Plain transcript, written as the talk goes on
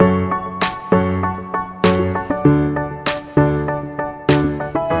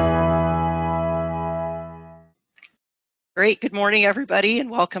Great. Good morning, everybody, and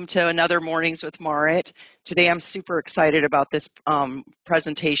welcome to another Mornings with Marit. Today, I'm super excited about this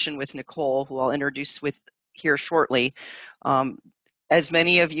presentation with Nicole, who I'll introduce with here shortly. As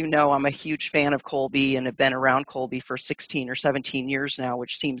many of you know, I'm a huge fan of Kolbe and have been around Kolbe for 16 or 17 years now,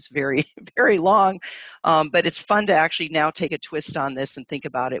 which seems very, very long. But it's fun to actually now take a twist on this and think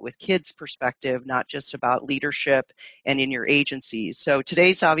about it with kids' perspective, not just about leadership and in your agencies. So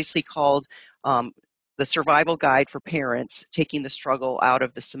today's obviously called the Survival Guide for Parents, Taking the Struggle Out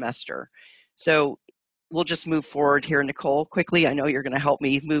of the Semester. So we'll just move forward here, Nicole, quickly. I know you're going to help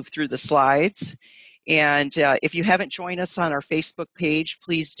me move through the slides. And if you haven't joined us on our Facebook page,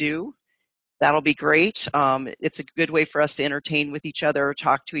 please do. That'll be great. It's a good way for us to entertain with each other,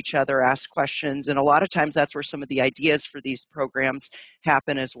 talk to each other, ask questions. And a lot of times that's where some of the ideas for these programs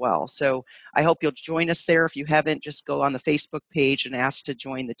happen as well. So I hope you'll join us there. If you haven't, just go on the Facebook page and ask to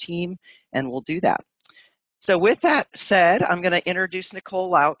join the team, and we'll do that. So with that said, I'm going to introduce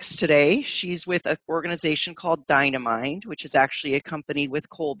Nicole Loucks today. She's with an organization called Dynamynd, which is actually a company with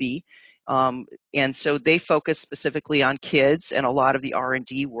Kolbe. And so they focus specifically on kids and a lot of the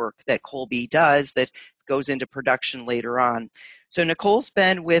R&D work that Kolbe does that goes into production later on. So Nicole's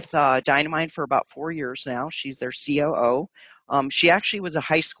been with Dynamynd for about 4 years now. She's their COO. She actually was a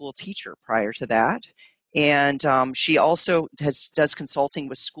high school teacher prior to that. And she also does consulting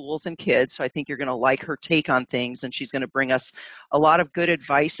with schools and kids, so I think you're going to like her take on things, and she's going to bring us a lot of good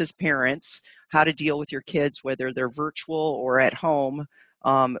advice as parents, how to deal with your kids, whether they're virtual or at home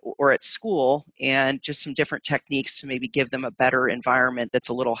or at school, and just some different techniques to maybe give them a better environment that's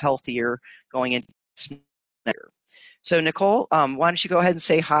a little healthier going into later. So Nicole, why don't you go ahead and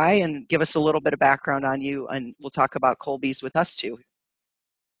say hi and give us a little bit of background on you, and we'll talk about Kolbe's with us too.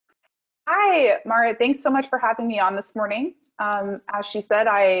 Hi, Marit. Thanks so much for having me on this morning. As she said,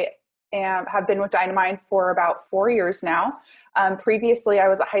 have been with Dynamynd for about 4 years now. Previously, I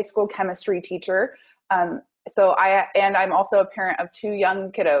was a high school chemistry teacher. I'm also a parent of 2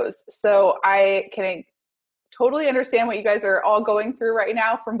 young kiddos. So I can totally understand what you guys are all going through right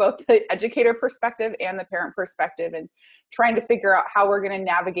now from both the educator perspective and the parent perspective, and trying to figure out how we're going to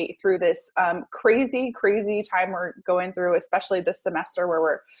navigate through this crazy time we're going through, especially this semester where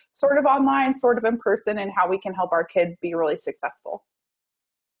we're sort of online, sort of in person, and how we can help our kids be really successful.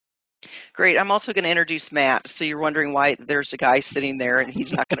 Great. I'm also going to introduce Matt. So you're wondering why there's a guy sitting there and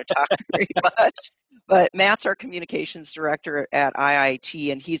he's not going to talk very much. But Matt's our communications director at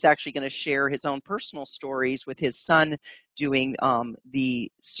IIT, and he's actually going to share his own personal stories with his son doing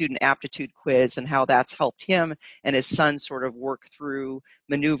the student aptitude quiz and how that's helped him and his son sort of work through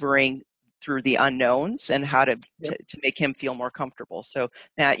maneuvering through the unknowns and how to make him feel more comfortable. So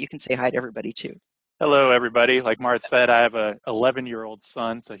Matt, you can say hi to everybody too. Hello, everybody. Like Marit said, I have an 11-year-old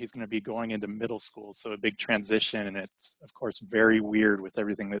son, so he's going to be going into middle school, so a big transition, and it's, of course, very weird with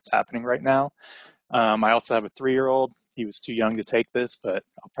everything that's happening right now. I also have a 3-year-old. He was too young to take this, but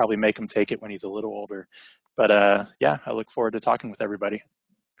I'll probably make him take it when he's a little older. But yeah, I look forward to talking with everybody.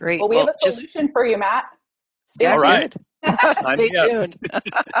 Great. Well, we have a solution for you, Matt. Stay tuned. Stay tuned.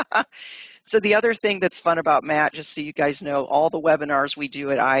 So the other thing that's fun about Matt, just so you guys know, all the webinars we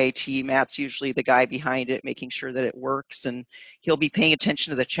do at IIT, Matt's usually the guy behind it, making sure that it works. And he'll be paying attention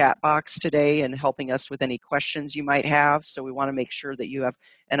to the chat box today and helping us with any questions you might have. So we want to make sure that you have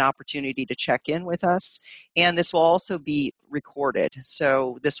an opportunity to check in with us. And this will also be recorded.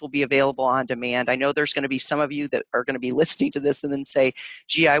 So this will be available on demand. I know there's going to be some of you that are going to be listening to this and then say,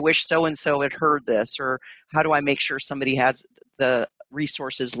 gee, I wish so-and-so had heard this, or how do I make sure somebody has the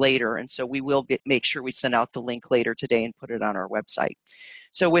resources later? And so we will make sure we send out the link later today and put it on our website.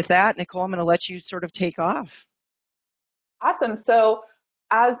 So with that, Nicole, I'm going to let you sort of take off. Awesome. So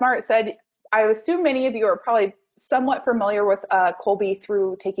as Marit said, I assume many of you are probably somewhat familiar with Kolbe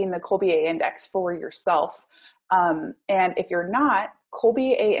through taking the Kolbe A Index for yourself. And if you're not,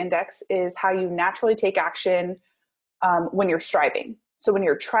 Kolbe A Index is how you naturally take action when you're striving. So when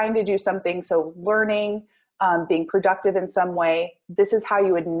you're trying to do something, so learning, being productive in some way, this is how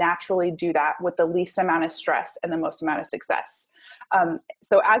you would naturally do that with the least amount of stress and the most amount of success.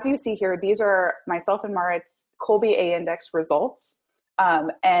 So as you see here, these are myself and Marit's Kolbe A Index results.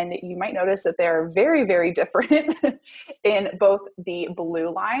 And you might notice that they're very, very different in both the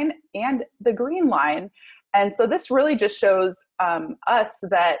blue line and the green line. And so this really just shows us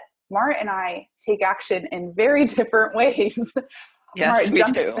that Marit and I take action in very different ways. Yes, we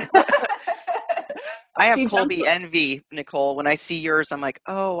do. I have Kolbe envy, Nicole. When I see yours, I'm like,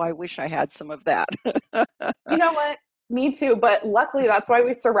 oh, I wish I had some of that. You know what? Me too. But luckily, that's why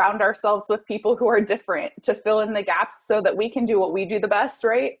we surround ourselves with people who are different to fill in the gaps so that we can do what we do the best,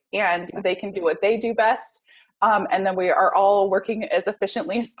 right? And they can do what they do best. And then we are all working as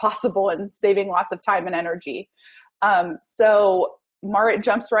efficiently as possible and saving lots of time and energy. So Marit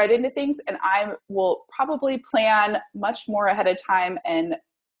jumps right into things, and I will probably plan much more ahead of time and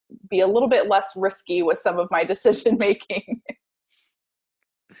be a little bit less risky with some of my decision making.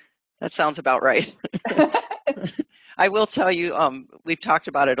 That sounds about right. I will tell you, we've talked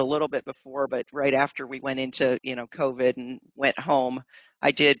about it a little bit before, but right after we went into, COVID and went home,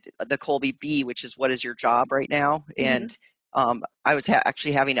 I did the Kolbe B, which is what is your job right now? Mm-hmm. And I was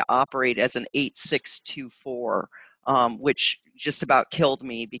actually having to operate as an 8624, which just about killed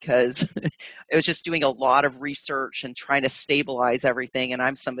me because it was just doing a lot of research and trying to stabilize everything. And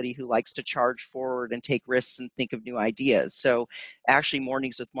I'm somebody who likes to charge forward and take risks and think of new ideas. So actually,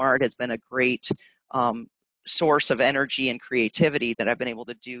 Mornings with Mart has been a great source of energy and creativity that I've been able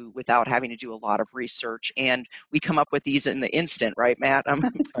to do without having to do a lot of research. And we come up with these in the instant, right, Matt?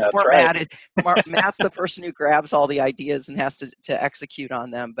 That's Poor right. Matt's the person who grabs all the ideas and has to execute on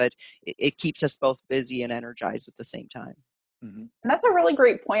them, but it keeps us both busy and energized at the same time. Mhm. And that's a really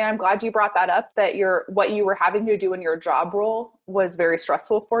great point. I'm glad you brought that up, that what you were having to do in your job role was very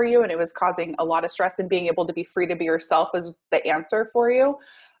stressful for you, and it was causing a lot of stress, and being able to be free to be yourself is the answer for you.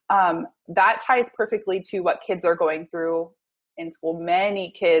 That ties perfectly to what kids are going through in school.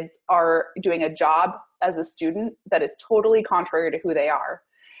 Many kids are doing a job as a student that is totally contrary to who they are,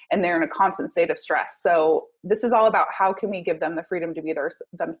 and they're in a constant state of stress. So this is all about how can we give them the freedom to be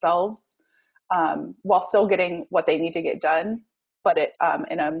themselves, while still getting what they need to get done, but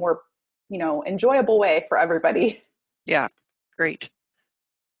in a more, enjoyable way for everybody. Yeah, great.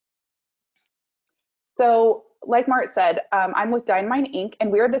 So, like Marit said, I'm with Dynamynd Inc.,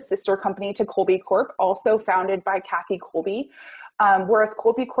 and we're the sister company to Kolbe Corp., also founded by Kathy Kolbe. Whereas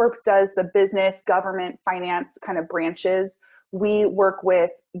Kolbe Corp. Does the business, government, finance kind of branches, we work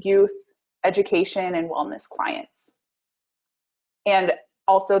with youth, education, and wellness clients. And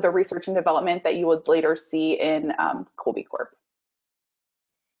also the research and development that you would later see in Kolbe Corp.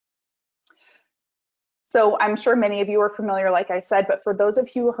 So I'm sure many of you are familiar, like I said, but for those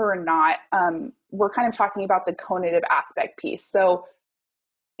of you who are not, we're kind of talking about the cognitive aspect piece. So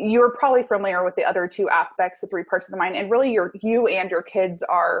you're probably familiar with the other two aspects, the three parts of the mind, and really you and your kids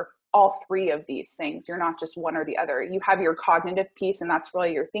are all three of these things. You're not just one or the other. You have your cognitive piece, and that's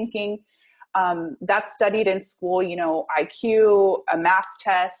really your thinking. That's studied in school, IQ, a math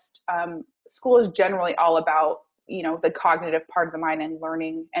test. School is generally all about, the cognitive part of the mind and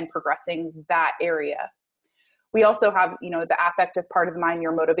learning and progressing that area. We also have, the affective part of the mind,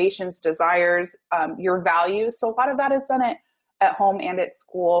 your motivations, desires, your values. So a lot of that is done at home and at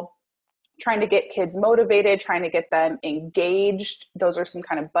school, trying to get kids motivated, trying to get them engaged. Those are some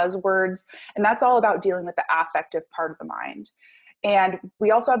kind of buzzwords. And that's all about dealing with the affective part of the mind. And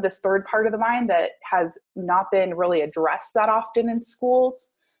we also have this third part of the mind that has not been really addressed that often in schools.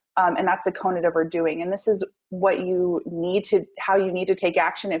 And that's the cognitive or doing. And this is how you need to take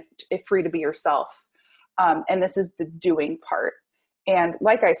action if free to be yourself. And this is the doing part. And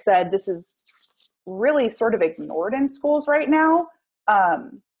like I said, this is really sort of ignored in schools right now,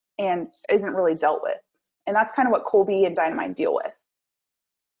 and isn't really dealt with. And that's kind of what Kolbe and Dynamynd deal with.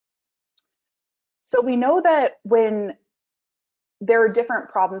 So we know that when there are different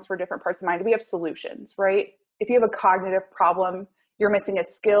problems for different parts of the mind, we have solutions, right? If you have a cognitive problem, you're missing a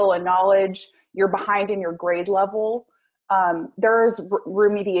skill, a knowledge, you're behind in your grade level, there's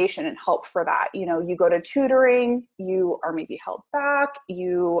remediation and help for that. You go to tutoring, you are maybe held back,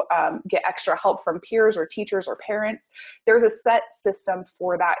 you get extra help from peers or teachers or parents. There's a set system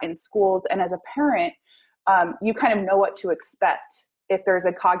for that in schools. And as a parent, you kind of know what to expect if there's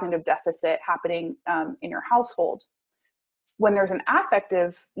a cognitive deficit happening in your household. When there's an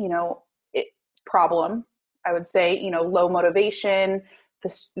affective, problem, I would say, low motivation,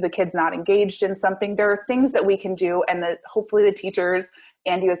 the kid's not engaged in something, there are things that we can do, and that hopefully the teachers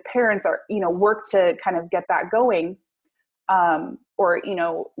and you as parents are, work to kind of get that going. Or,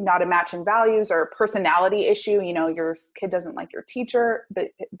 not a match in values or a personality issue, your kid doesn't like your teacher, but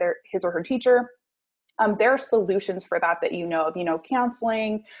his or her teacher. There are solutions for that of,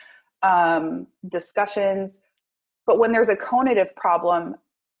 counseling, discussions. But when there's a cognitive problem,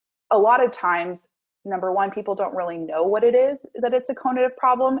 a lot of times, number one, people don't really know what it is, that it's a cognitive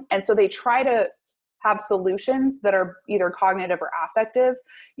problem. And so they try to have solutions that are either cognitive or affective.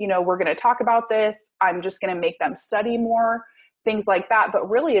 We're going to talk about this. I'm just going to make them study more, things like that. But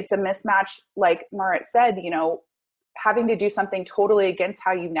really, it's a mismatch, like Marit said, having to do something totally against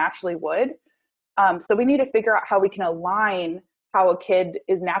how you naturally would. So we need to figure out how we can align how a kid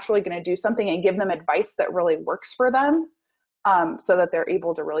is naturally going to do something and give them advice that really works for them. so that they're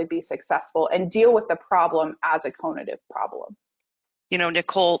able to really be successful and deal with the problem as a cognitive problem.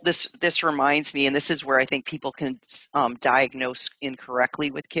 Nicole, this reminds me, and this is where I think people can diagnose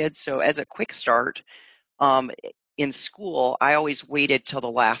incorrectly with kids. So as a quick start, um, in school, I always waited till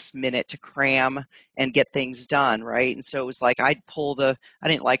the last minute to cram and get things done, right? And so it was like I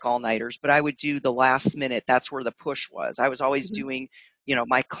didn't like all-nighters, but I would do the last minute. That's where the push was. I was always doing,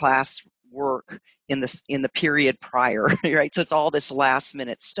 my class work in the period prior, right? So it's all this last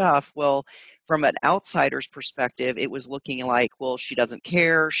minute stuff. Well, from an outsider's perspective, it was looking like, well, she doesn't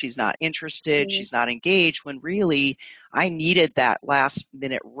care, she's not interested, Mm-hmm. she's not engaged, when really I needed that last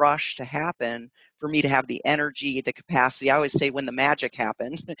minute rush to happen for me to have the energy, the capacity. I always say when the magic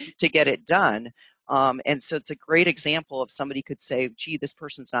happened to get it done. And so it's a great example of somebody could say, gee, this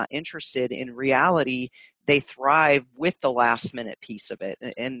person's not interested. In reality, they thrive with the last minute piece of it.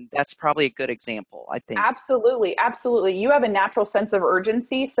 And that's probably a good example, I think. Absolutely, absolutely. You have a natural sense of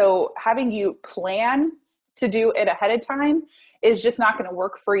urgency, so having you plan to do it ahead of time is just not going to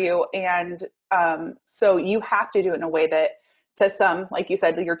work for you. And so you have to do it in a way that, to some, like you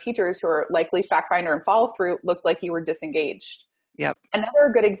said, your teachers who are likely fact finder and follow through looked like you were disengaged. Yep. Another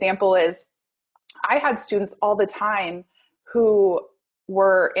good example is I had students all the time who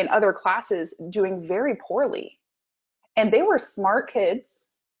were in other classes doing very poorly, and they were smart kids,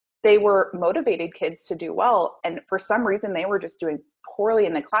 they were motivated kids to do well, and for some reason they were just doing poorly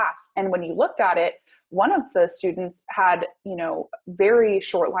in the class. And when you looked at it, one of the students had very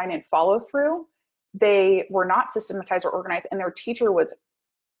short line and follow through. They were not systematized or organized, and their teacher was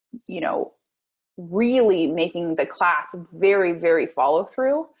you know really making the class very, very follow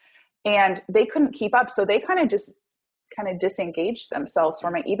through, and they couldn't keep up, so they kind of disengaged themselves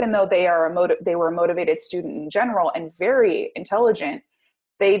from it. Even though they were a motivated student in general and very intelligent,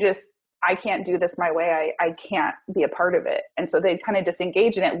 they just, I can't do this my way. I can't be a part of it. And so they kind of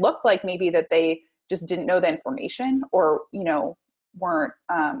disengaged, and it looked like maybe that they just didn't know the information, or, weren't,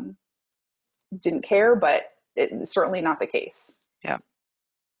 didn't care, but it's certainly not the case. Yeah.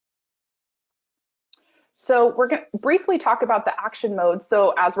 So we're going to briefly talk about the action modes.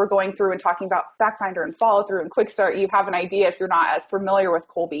 So as we're going through and talking about fact finder and follow through and quick start, you have an idea if you're not as familiar with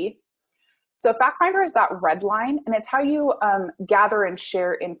Kolbe. So fact finder is that red line, and it's how you gather and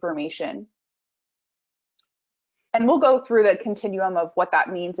share information. And we'll go through the continuum of what that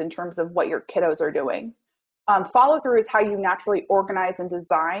means in terms of what your kiddos are doing. Follow through is how you naturally organize and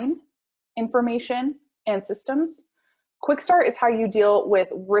design information and systems. Quick start is how you deal with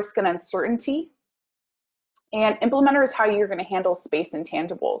risk and uncertainty. And implementer is how you're going to handle space and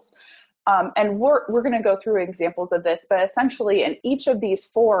tangibles. And we're going to go through examples of this, but essentially in each of these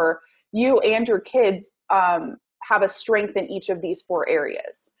four, you and your kids have a strength in each of these four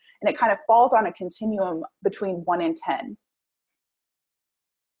areas. And it kind of falls on a continuum between 1 and 10.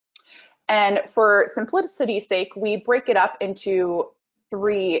 And for simplicity's sake, we break it up into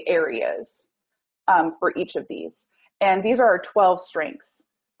 3 areas for each of these. And these are our 12 strengths.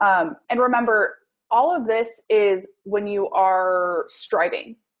 And remember, all of this is when you are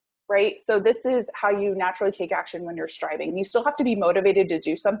striving, right? So this is how you naturally take action when you're striving. You still have to be motivated to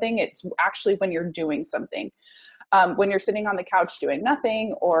do something. It's actually when you're doing something. When you're sitting on the couch doing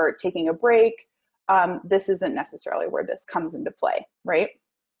nothing or taking a break, this isn't necessarily where this comes into play, right?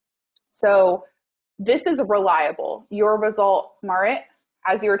 So this is reliable. Your result, Marit,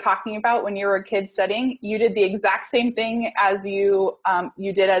 as you were talking about when you were a kid studying, you did the exact same thing as you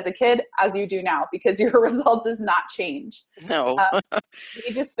did as a kid as you do now, because your result does not change. No.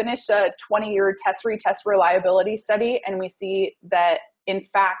 We just finished a 20-year retest reliability study, and we see that, in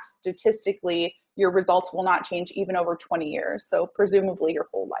fact, statistically, your results will not change even over 20 years. So presumably your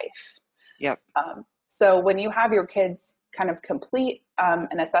whole life. Yep. So when you have your kids kind of complete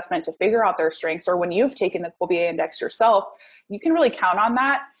an assessment to figure out their strengths, or when you've taken the Kolbe index yourself, you can really count on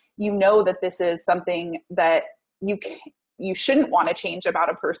that. You know that this is something that you shouldn't want to change about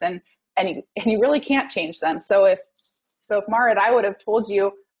a person, and you really can't change them. So if Marit, I would have told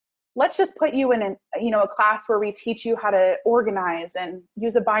you, let's just put you in a class where we teach you how to organize and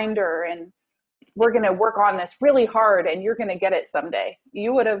use a binder, and we're going to work on this really hard, and you're going to get it someday.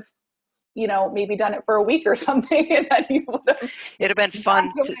 You would have maybe done it for a week or something, and then you would have. It'd have been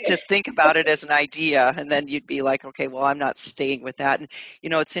fun to think about it as an idea, and then you'd be like, okay, well, I'm not staying with that. And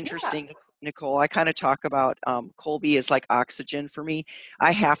it's interesting, Yeah. Nicole, I kind of talk about Kolbe is like oxygen for me.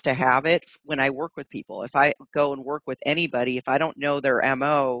 I have to have it when I work with people. If I go and work with anybody, if I don't know their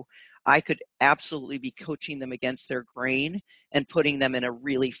MO, I could absolutely be coaching them against their grain and putting them in a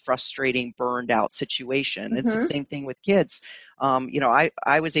really frustrating, burned out situation. It's the Mm-hmm. same thing with kids.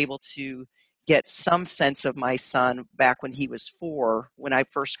 I was able to get some sense of my son back when he was 4, when I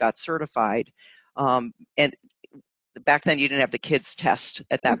first got certified. And back then you didn't have the kids test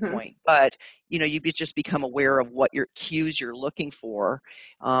at that Mm-hmm. point, but you just become aware of what your cues you're looking for.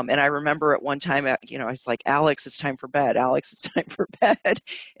 And I remember at one time, I was like, Alex, it's time for bed. Alex, it's time for bed.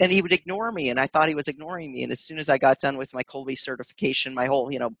 And he would ignore me, and I thought he was ignoring me. And as soon as I got done with my Kolbe certification, my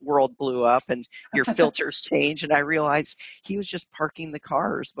whole world blew up, and your filters change, and I realized he was just parking the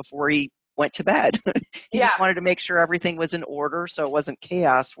cars before he went to bed. He Yeah. just wanted to make sure everything was in order so it wasn't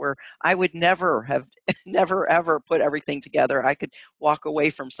chaos, where I would never have never ever put everything together. I could walk away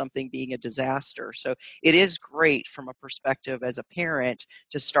from something being a disaster. So it is great from a perspective as a parent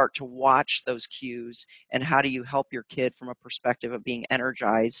to start to watch those cues, and how do you help your kid from a perspective of being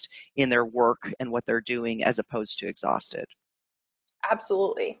energized in their work and what they're doing as opposed to exhausted.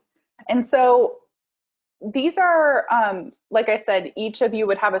 Absolutely. And so these are, like I said, each of you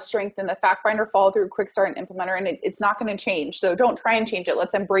would have a strength in the fact finder, follow through, quick start, and implementer, and it's not going to change. So don't try and change it.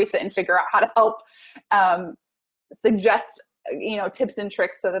 Let's embrace it and figure out how to help suggest, tips and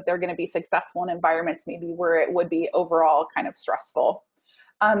tricks so that they're going to be successful in environments maybe where it would be overall kind of stressful.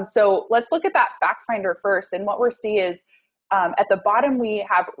 So let's look at that fact finder first. And what we'll see is at the bottom, we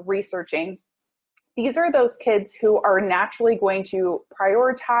have researching. These are those kids who are naturally going to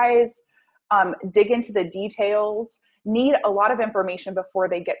prioritize, dig into the details, need a lot of information before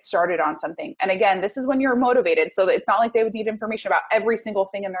they get started on something. And again, this is when you're motivated. So it's not like they would need information about every single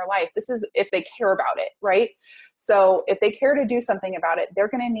thing in their life. This is if they care about it, right? So if they care to do something about it, they're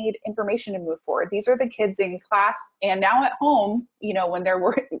going to need information to move forward. These are the kids in class and now at home, when they're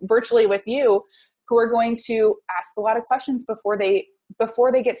virtually with you, who are going to ask a lot of questions before they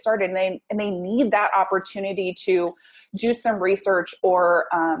get started, and they need that opportunity to do some research or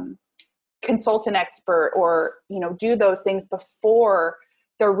consult an expert, or do those things before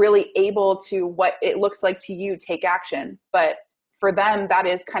they're really able to, what it looks like to you, take action. But for them, that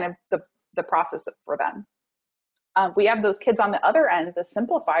is kind of the process for them. We have those kids on the other end, the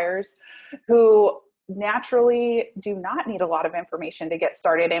simplifiers, who naturally do not need a lot of information to get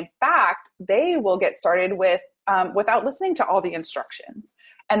started. In fact, they will get started without listening to all the instructions.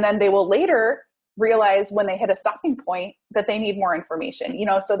 And then they will later realize when they hit a stopping point that they need more information.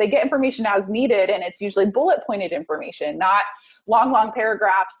 So they get information as needed, and it's usually bullet pointed information, not long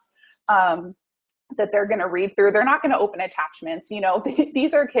paragraphs that they're going to read through. They're not going to open attachments.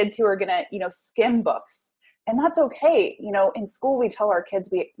 These are kids who are going to, skim books. And that's okay. In school, we tell our kids,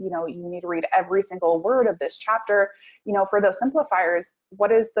 you need to read every single word of this chapter. For those simplifiers,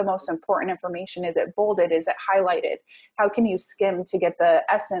 what is the most important information? Is it bolded? Is it highlighted? How can you skim to get the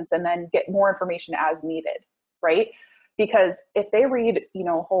essence and then get more information as needed, right? Because if they read,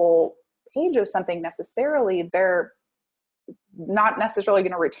 a whole page of something necessarily, they're not necessarily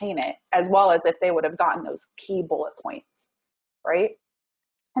going to retain it as well as if they would have gotten those key bullet points, right?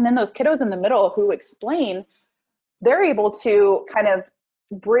 And then those kiddos in the middle who explain, they're able to kind of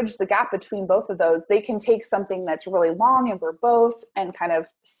bridge the gap between both of those. They can take something that's really long and verbose and kind of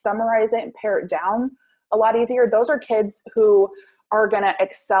summarize it and pare it down a lot easier. Those are kids who are going to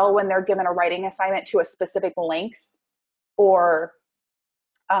excel when they're given a writing assignment to a specific length, or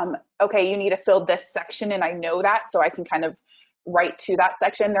okay, you need to fill this section, and I know that, so I can kind of write to that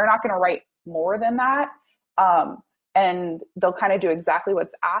section. They're not going to write more than that. And they'll kind of do exactly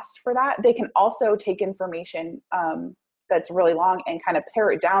what's asked for that. They can also take information that's really long and kind of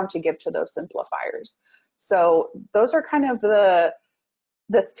pare it down to give to those simplifiers. So those are kind of the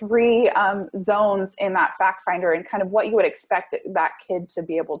three zones in that fact finder, and kind of what you would expect that kid to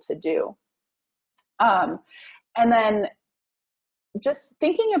be able to do. And then just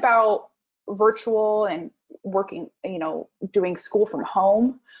thinking about virtual and working, doing school from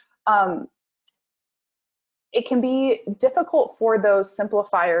home, it can be difficult for those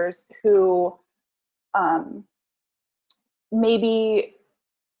simplifiers who maybe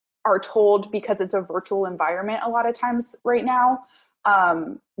are told, because it's a virtual environment a lot of times right now,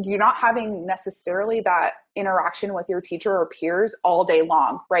 you're not having necessarily that interaction with your teacher or peers all day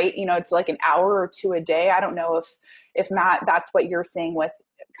long, right? It's like an hour or two a day. I don't know if Matt, that's what you're seeing with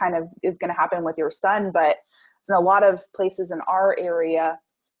kind of is going to happen with your son, but in a lot of places in our area,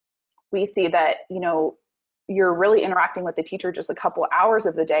 we see that, you're really interacting with the teacher just a couple hours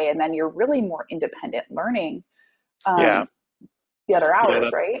of the day, and then you're really more independent learning Yeah. the other Yeah, hours,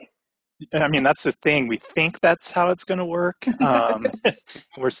 right? that's the thing. We think that's how it's going to work.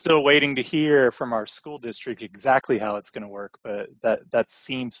 We're still waiting to hear from our school district exactly how it's going to work, but that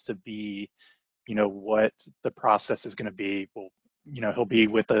seems to be, what the process is going to be. We'll he'll be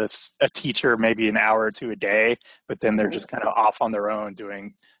with a teacher maybe an hour or two a day, but then they're just kind of off on their own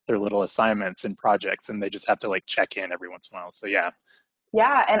doing their little assignments and projects, and they just have to like check in every once in a while. So yeah.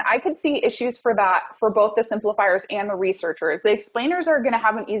 Yeah, and I could see issues for that for both the simplifiers and the researchers. The explainers are going to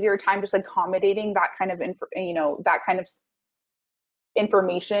have an easier time just accommodating that kind of that kind of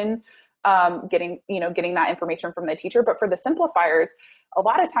information, getting that information from the teacher. But for the simplifiers, a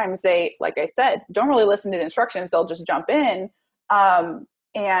lot of times they, like I said, don't really listen to the instructions. They'll just jump in.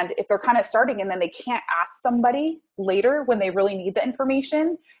 And if they're kind of starting and then they can't ask somebody later when they really need the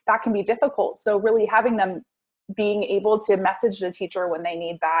information, that can be difficult. So really having them being able to message the teacher when they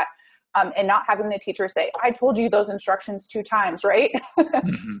need that, and not having the teacher say, I told you those instructions 2 times, right?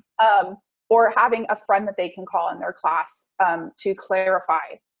 Mm-hmm. Or having a friend that they can call in their class, to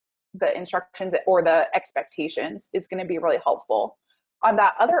clarify the instructions or the expectations is going to be really helpful. On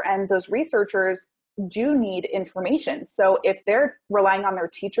that other end, those researchers do need information. So if they're relying on their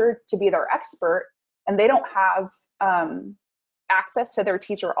teacher to be their expert and they don't have access to their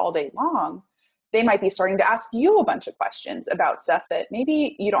teacher all day long, they might be starting to ask you a bunch of questions about stuff that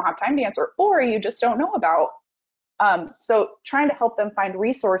maybe you don't have time to answer or you just don't know about. So trying to help them find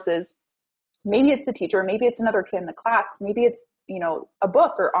resources. Maybe it's the teacher, maybe it's another kid in the class, maybe it's, a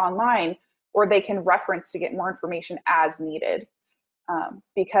book or online, or they can reference to get more information as needed.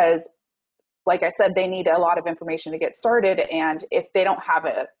 Because like I said, they need a lot of information to get started. And if they don't have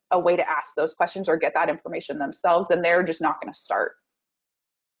a way to ask those questions or get that information themselves, then they're just not going to start.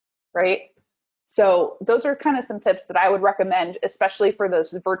 Right. So those are kind of some tips that I would recommend, especially for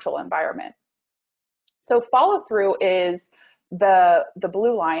this virtual environment. So follow through is the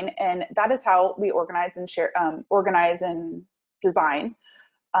blue line, and that is how we organize and share, organize and design.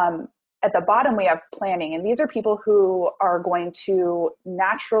 At the bottom, we have planning, and these are people who are going to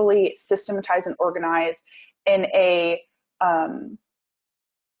naturally systematize and organize in a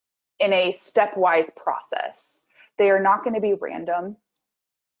stepwise process. They are not going to be random.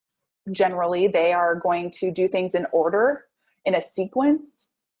 Generally, they are going to do things in order, in a sequence.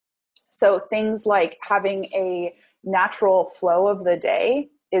 So things like having a natural flow of the day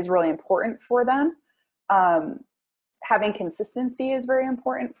is really important for them. Having consistency is very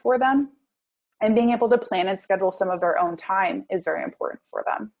important for them. And being able to plan and schedule some of their own time is very important for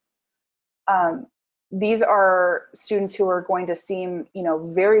them. These are students who are going to seem,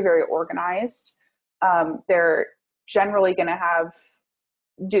 very, very organized. They're generally going to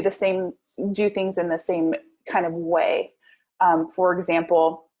do things in the same kind of way. For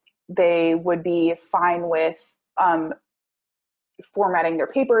example, they would be fine with formatting their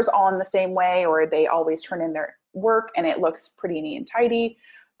papers all in the same way, or they always turn in their work and it looks pretty neat and tidy.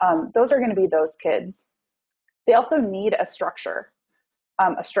 Those are going to be those kids. They also need a structured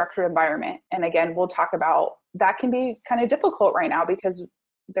environment. And again, we'll talk about that can be kind of difficult right now because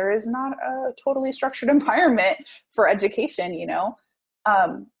there is not a totally structured environment for education,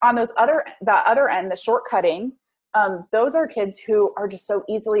 On the other end, the shortcutting, those are kids who are just so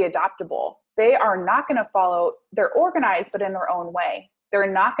easily adaptable. They are not going to follow, they're organized, but in their own way. They're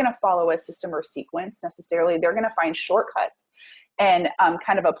not going to follow a system or sequence necessarily. They're going to find shortcuts and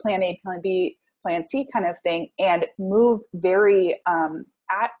kind of a plan A, plan B, plan C kind of thing, and move very,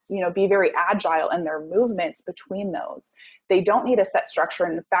 be very agile in their movements between those. They don't need a set structure.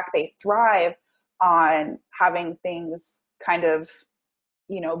 In fact, they thrive on having things kind of,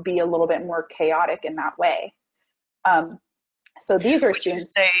 be a little bit more chaotic in that way. So these are Would you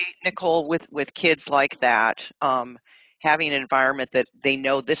students. say, Nicole, with kids like that, having an environment that they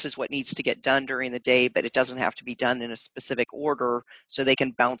know this is what needs to get done during the day, but it doesn't have to be done in a specific order, so they can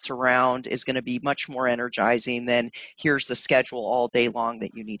bounce around, is going to be much more energizing than here's the schedule all day long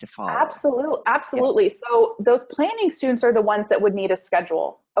that you need to follow. Absolutely. Yeah. So those planning students are the ones that would need a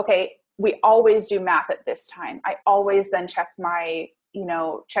schedule. Okay, we always do math at this time. I always then check my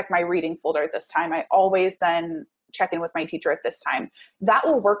reading folder at this time. I always then check in with my teacher at this time. That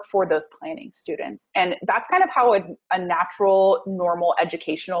will work for those planning students. And that's kind of how a natural, normal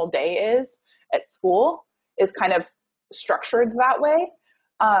educational day is at school, is kind of structured that way.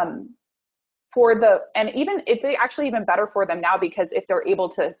 And even it's actually even better for them now, because if they're able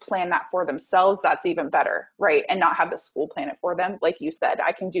to plan that for themselves, that's even better, right? And not have the school plan it for them. Like you said,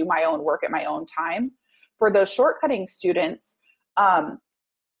 I can do my own work at my own time. For those shortcutting students,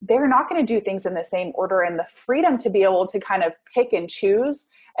 they're not going to do things in the same order, and the freedom to be able to kind of pick and choose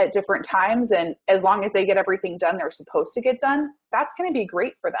at different times. And as long as they get everything done they're supposed to get done, that's going to be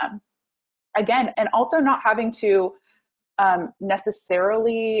great for them. Again, and also not having to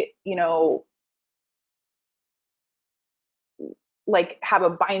necessarily, like have a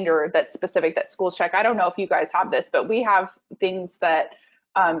binder that's specific that schools check. I don't know if you guys have this, but we have things that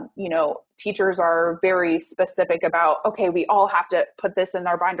teachers are very specific about. Okay, we all have to put this in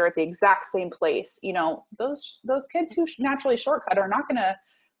our binder at the exact same place. Those kids who naturally shortcut are not going to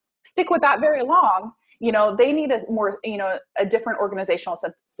stick with that very long. They need a more, a different organizational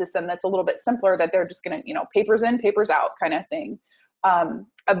system that's a little bit simpler, that they're just going to, papers in, papers out kind of thing.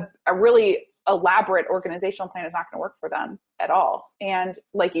 A really elaborate organizational plan is not going to work for them at all. And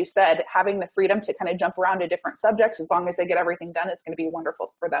like you said, having the freedom to kind of jump around to different subjects, as long as they get everything done, it's going to be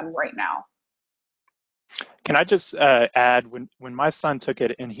wonderful for them right now. Can I just add, when my son took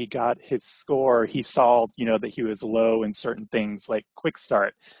it and he got his score, he saw, that he was low in certain things like quick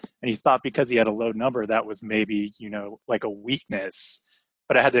start. And he thought because he had a low number, that was maybe, like a weakness.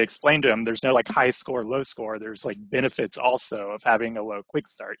 But I had to explain to him, there's no like high score, low score. There's like benefits also of having a low quick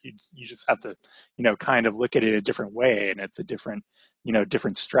start. You just have to, kind of look at it a different way. And it's a different,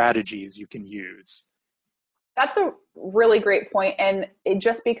 different strategies you can use. That's a really great point. And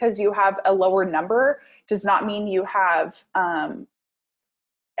just because you have a lower number does not mean you have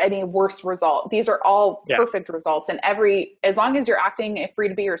any worse result. These are all perfect results. And as long as you're acting free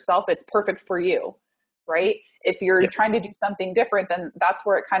to be yourself, it's perfect for you, right? If you're trying to do something different, then that's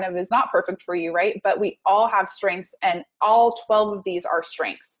where it kind of is not perfect for you, right? But we all have strengths, and all 12 of these are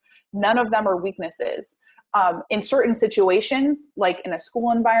strengths. None of them are weaknesses. In certain situations, like in a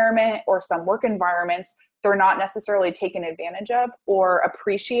school environment or some work environments, they're not necessarily taken advantage of or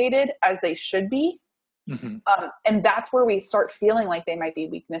appreciated as they should be. Mm-hmm. And that's where we start feeling like they might be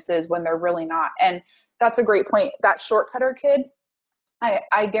weaknesses when they're really not. And that's a great point. That shortcutter kid,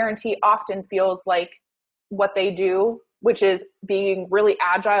 I guarantee often feels like what they do, which is being really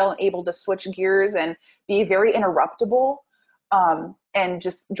agile and able to switch gears and be very interruptible, and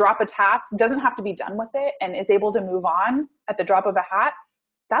just drop a task, doesn't have to be done with it, and is able to move on at the drop of a hat.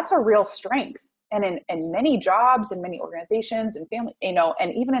 That's a real strength. And in many jobs and many organizations and family,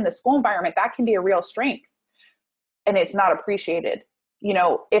 and even in the school environment, that can be a real strength, and it's not appreciated.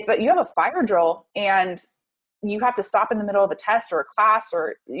 If you have a fire drill and you have to stop in the middle of a test or a class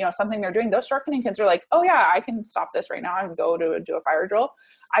or, something they're doing, those shortcutting kids are like, oh yeah, I can stop this right now and go to do a fire drill.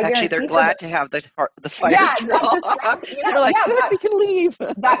 Actually, they're glad to have the fire drill. They're like, we can leave.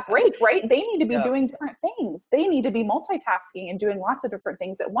 That break, right? They need to be doing different things. They need to be multitasking and doing lots of different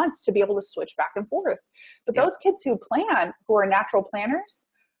things at once to be able to switch back and forth. But those kids who are natural planners,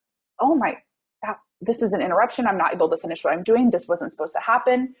 oh my, this is an interruption. I'm not able to finish what I'm doing. This wasn't supposed to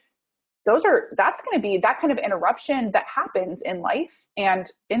happen. That's going to be that kind of interruption that happens in life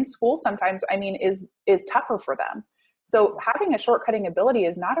and in school sometimes, is tougher for them. So having a shortcutting ability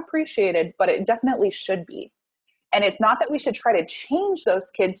is not appreciated, but it definitely should be. And it's not that we should try to change those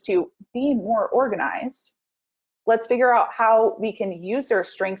kids to be more organized. Let's figure out how we can use their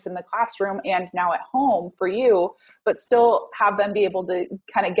strengths in the classroom and now at home for you, but still have them be able to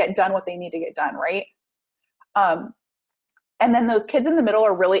kind of get done what they need to get done, right? And then those kids in the middle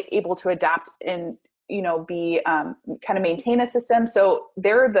are really able to adapt and, be kind of maintain a system. So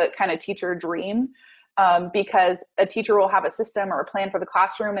they're the kind of teacher dream, because a teacher will have a system or a plan for the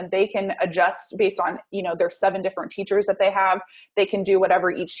classroom, and they can adjust based on, there's 7 different teachers that they have. They can do whatever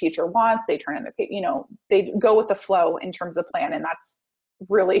each teacher wants. They turn in they go with the flow in terms of plan. And that's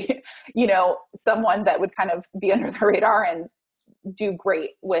really, someone that would kind of be under the radar and do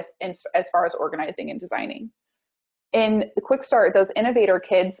great with as far as organizing and designing. In the quick start, those innovator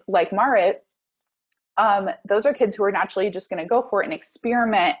kids like Marit, those are kids who are naturally just going to go for it and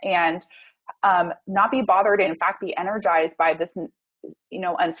experiment and not be bothered, and in fact be energized by this,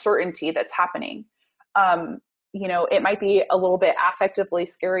 uncertainty that's happening. It might be a little bit affectively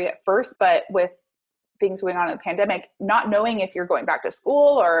scary at first, but with things going on in the pandemic, not knowing if you're going back to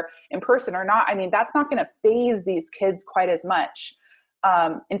school or in person or not, that's not going to faze these kids quite as much.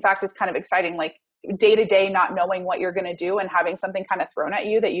 In fact, it's kind of exciting, like day to day, not knowing what you're going to do and having something kind of thrown at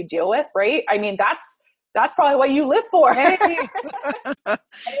you that you deal with, right? That's probably what you live for. Hey. And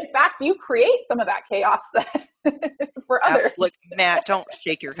in fact, you create some of that chaos for others. Look, Matt, don't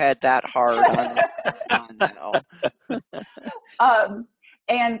shake your head that hard on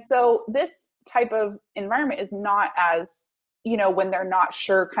and so this type of environment is not as, when they're not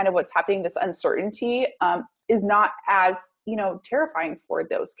sure kind of what's happening, this uncertainty is not as, terrifying for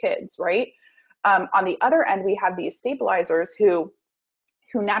those kids, right? On the other end, we have these stabilizers who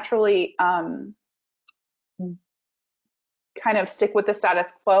naturally kind of stick with the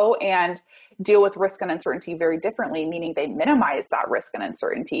status quo and deal with risk and uncertainty very differently, meaning they minimize that risk and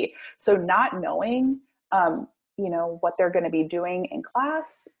uncertainty. So not knowing, what they're going to be doing in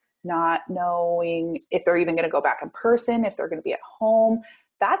class not knowing if they're even going to go back in person, if they're going to be at home.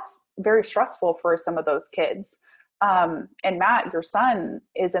 That's very stressful for some of those kids. And Matt, your son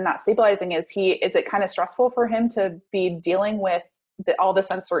is in that stabilizing. Is it kind of stressful for him to be dealing with all this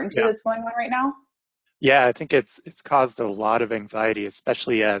uncertainty Yeah. that's going on right now? Yeah, I think it's caused a lot of anxiety,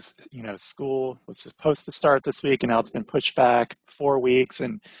 especially as, school was supposed to start this week and now it's been pushed back 4 weeks,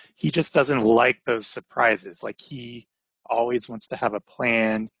 and he just doesn't like those surprises. Like, he always wants to have a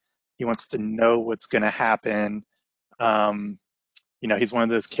plan. He wants to know what's going to happen. Um, he's one of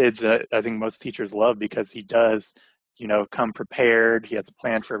those kids that I think most teachers love because he does, come prepared. He has a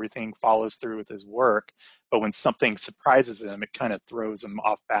plan for everything, follows through with his work. But when something surprises him, it kind of throws him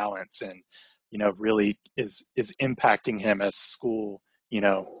off balance and, really is impacting him as school,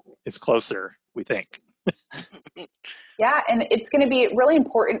 is closer, we think. Yeah, and it's going to be really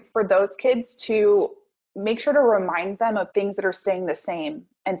important for those kids to make sure to remind them of things that are staying the same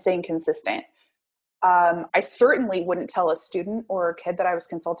and staying consistent. I certainly wouldn't tell a student or a kid that I was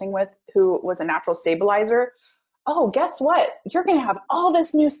consulting with who was a natural stabilizer, oh, guess what? You're going to have all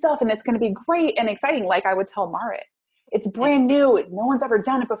this new stuff and it's going to be great and exciting. Like I would tell Marit, it's brand new. No one's ever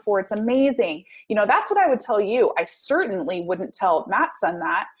done it before. It's amazing. That's what I would tell you. I certainly wouldn't tell Matt's son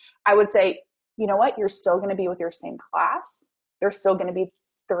that. I would say, you know what? You're still going to be with your same class. There's still going to be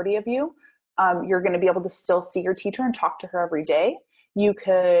 30 of you. You're going to be able to still see your teacher and talk to her every day. You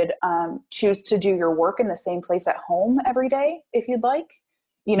could choose to do your work in the same place at home every day if you'd like.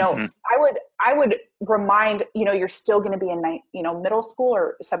 Hmm. I would remind, you're still going to be in middle school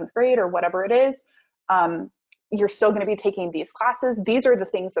or seventh grade or whatever it is. You're still going to be taking these classes. These are the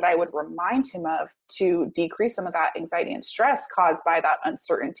things that I would remind him of to decrease some of that anxiety and stress caused by that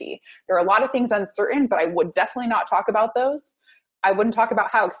uncertainty. There are a lot of things uncertain, but I would definitely not talk about those. I wouldn't talk about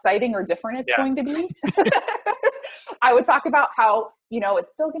how exciting or different it's Yeah, going to be. I would talk about how,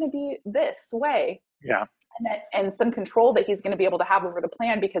 it's still going to be this way, yeah. and some control that he's going to be able to have over the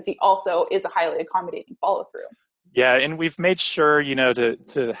plan because he also is a highly accommodating follow through. Yeah, and we've made sure,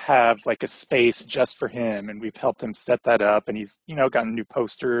 to have like a space just for him, and we've helped him set that up, and he's, gotten new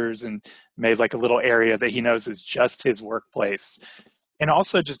posters and made like a little area that he knows is just his workplace. And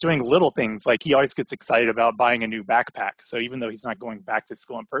also just doing little things, like he always gets excited about buying a new backpack. So even though he's not going back to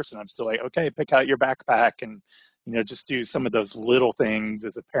school in person, I'm still like, okay, pick out your backpack and, just do some of those little things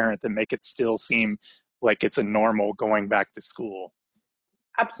as a parent that make it still seem like it's a normal going back to school.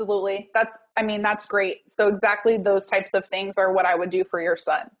 Absolutely. That's great. So exactly those types of things are what I would do for your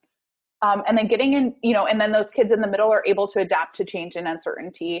son. And then getting in, and then those kids in the middle are able to adapt to change and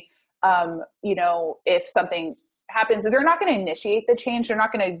uncertainty. If something happens, they're not going to initiate the change. They're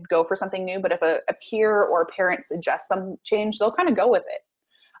not going to go for something new, but if a peer or a parent suggests some change, they'll kind of go with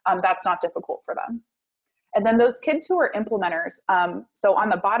it. That's not difficult for them. And then those kids who are implementers. So on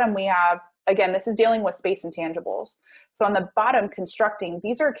the bottom, we have, again, this is dealing with space intangibles. So on the bottom, constructing,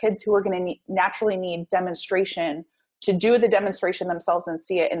 these are kids who are going to naturally need demonstration to do the demonstration themselves and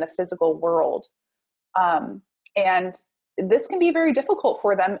see it in the physical world. And this can be very difficult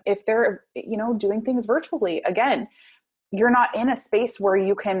for them if they're, doing things virtually. Again, you're not in a space where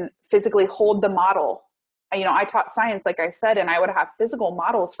you can physically hold the model. I taught science, like I said, and I would have physical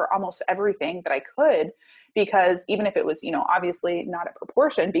models for almost everything that I could, because even if it was, obviously not a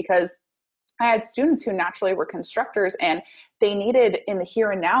proportion, because I had students who naturally were constructors and they needed in the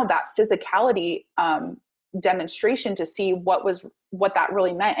here and now that physicality demonstration to see what that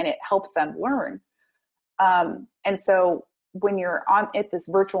really meant, and it helped them learn. And so when you're on at this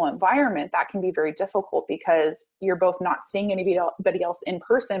virtual environment, that can be very difficult because you're both not seeing anybody else in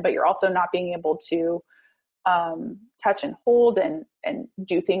person, but you're also not being able to touch and hold and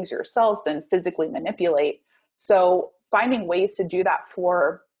do things yourselves and physically manipulate. So finding ways to do that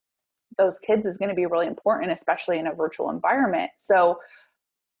for those kids is going to be really important, especially in a virtual environment. So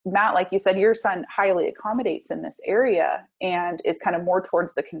Matt, like you said, your son highly accommodates in this area and is kind of more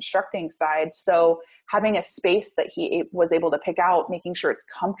towards the constructing side. So having a space that he was able to pick out, making sure it's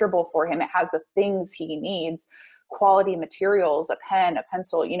comfortable for him, it has the things he needs, quality materials, a pen, a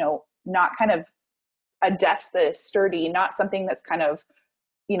pencil, not kind of a desk that is sturdy, not something that's kind of,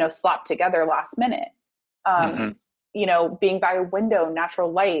 slapped together last minute. Um, Hmm. Being by a window,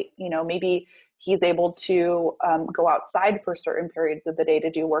 natural light, maybe he's able to go outside for certain periods of the day to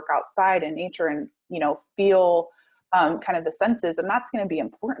do work outside in nature and, feel kind of the senses. And that's going to be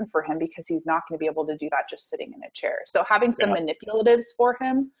important for him because he's not going to be able to do that just sitting in a chair. So having some Yeah. manipulatives for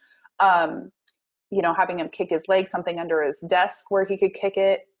him, um, having him kick his leg, something under his desk where he could kick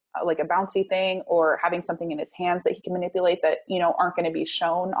it, like a bouncy thing, or having something in his hands that he can manipulate that, aren't going to be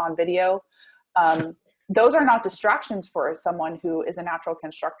shown on video. Um, those are not distractions for someone who is a natural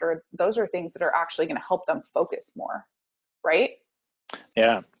constructor. Those are things that are actually going to help them focus more, right?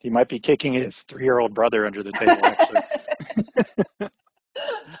 Yeah, he might be kicking his 3-year-old brother under the table, actually.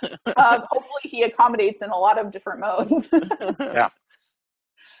 Hopefully he accommodates in a lot of different modes. Yeah.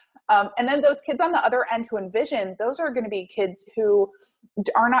 And then those kids on the other end who envision, those are going to be kids who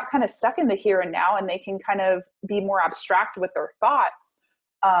are not kind of stuck in the here and now, and they can kind of be more abstract with their thoughts,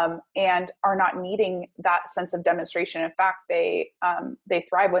 and are not needing that sense of demonstration. In fact, they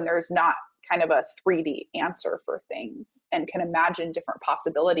thrive when there's not kind of a 3D answer for things and can imagine different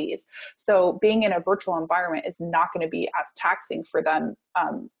possibilities. So being in a virtual environment is not going to be as taxing for them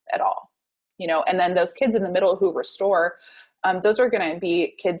at all, you know. And then those kids in the middle who restore, those are going to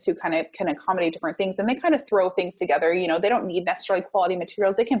be kids who kind of can accommodate different things, and they kind of throw things together. You know, they don't need necessarily quality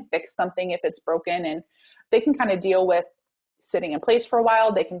materials. They can fix something if it's broken, and they can kind of deal with sitting in place for a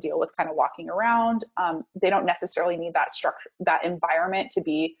while. They can deal with kind of walking around. They don't necessarily need that structure, that environment to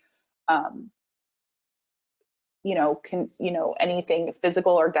be, anything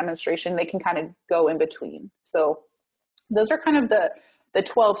physical or demonstration. They can kind of go in between. So those are kind of the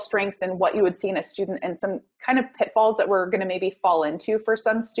 12 strengths and what you would see in a student, and some kind of pitfalls that we're going to maybe fall into for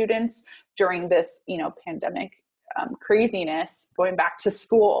some students during this, pandemic craziness, going back to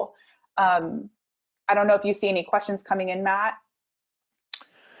school. I don't know if you see any questions coming in, Matt.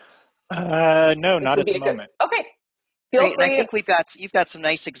 No, This not would at be the moment. okay. Feel Great, and I free. think you've got some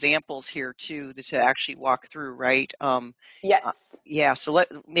nice examples here too to actually walk through, right? Yes. Yeah, so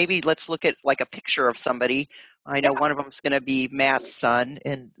let's look at like a picture of somebody. I know Yeah. one of them is going to be Matt's son,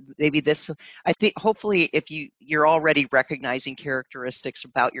 and maybe this. I think hopefully if you're already recognizing characteristics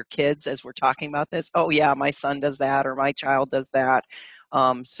about your kids as we're talking about this. Oh yeah, my son does that, or my child does that.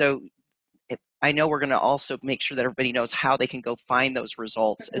 So I know we're going to also make sure that everybody knows how they can go find those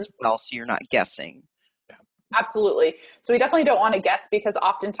results Mhm. as well, so you're not guessing. Absolutely. So we definitely don't want to guess, because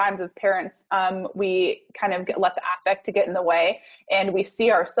oftentimes as parents, we kind of let the affect to get in the way, and we see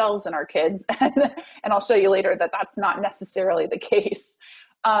ourselves in our kids. And I'll show you later that that's not necessarily the case.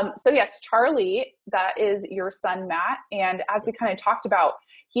 So yes, Charlie, that is your son, Matt. And as we kind of talked about,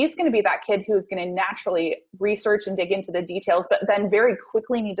 he's going to be that kid who's going to naturally research and dig into the details, but then very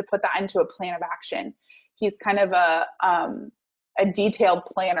quickly need to put that into a plan of action. He's kind of a detailed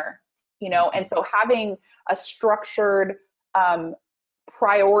planner, and so having a structured,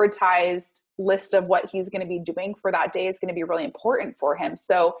 prioritized list of what he's going to be doing for that day is going to be really important for him.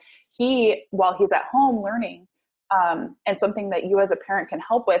 So while he's at home learning, and something that you as a parent can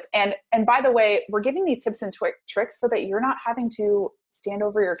help with. And by the way, we're giving these tips and tricks so that you're not having to stand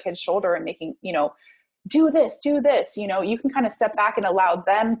over your kid's shoulder and making, do this, you can kind of step back and allow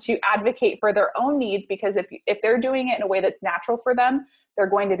them to advocate for their own needs, because if they're doing it in a way that's natural for them, they're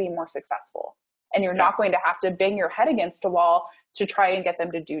going to be more successful. And you're not going to have to bang your head against a wall to try and get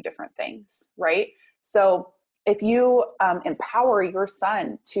them to do different things, right? So if you empower your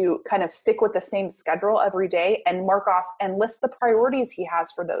son to kind of stick with the same schedule every day and mark off and list the priorities he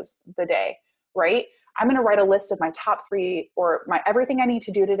has for the day, right? I'm going to write a list of my top 3 or my everything I need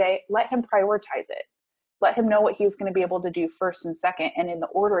to do today. Let him prioritize it. Let him know what he's going to be able to do first and second, and in the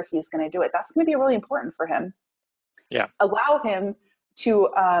order he's going to do it. That's going to be really important for him. Yeah. Allow him to,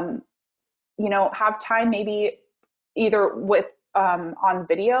 have time maybe either with on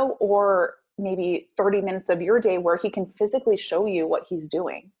video, or maybe 30 minutes of your day where he can physically show you what he's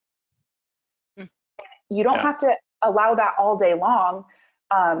doing. You don't have to allow that all day long.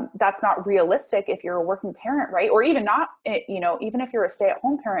 That's not realistic if you're a working parent, right? Or even not, even if you're a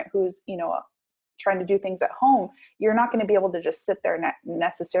stay-at-home parent who's, trying to do things at home, you're not going to be able to just sit there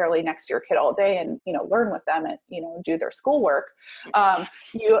necessarily next to your kid all day and, learn with them and, do their schoolwork.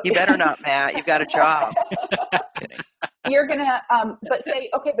 You better not, Matt. You've got a job. Kidding. You're going to, but say,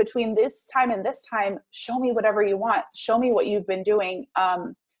 okay, between this time and this time, show me whatever you want. Show me what you've been doing.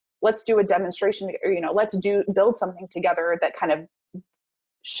 Let's do a demonstration, or, let's build something together that kind of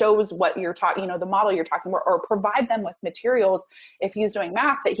shows what you're talking, the model you're talking about, or provide them with materials. If he's doing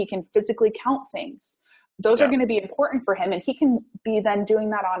math, that he can physically count things. Those are going to be important for him, and he can be then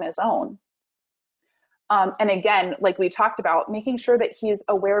doing that on his own. And again, like we talked about, making sure that he's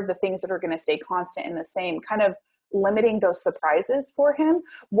aware of the things that are going to stay constant and the same, kind of limiting those surprises for him.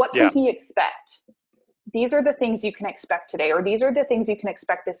 What can he expect? These are the things you can expect today, or these are the things you can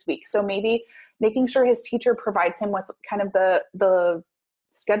expect this week. So maybe making sure his teacher provides him with kind of the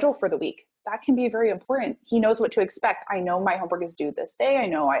schedule for the week. That can be very important. He knows what to expect. I know my homework is due this day. I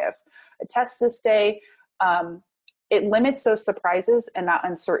know I have a test this day. It limits those surprises and that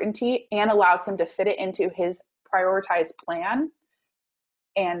uncertainty, and allows him to fit it into his prioritized plan.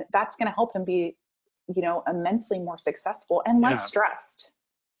 And that's going to help him be immensely more successful and less Yeah. stressed.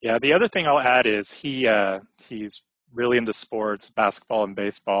 Yeah, the other thing I'll add is he's really into sports, basketball and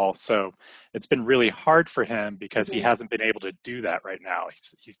baseball. So it's been really hard for him because he Mm-hmm. hasn't been able to do that right now.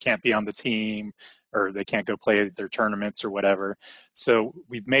 He can't be on the team, or they can't go play their tournaments or whatever. So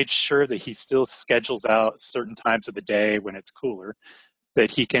we've made sure that he still schedules out certain times of the day when it's cooler,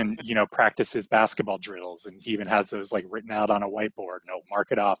 that he can, practice his basketball drills. And he even has those like written out on a whiteboard and he'll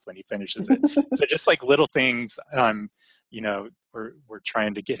mark it off when he finishes it. So just like little things, we're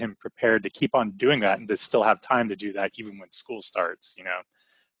trying to get him prepared to keep on doing that and to still have time to do that even when school starts.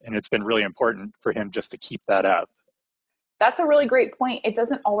 And it's been really important for him just to keep that up. That's a really great point. It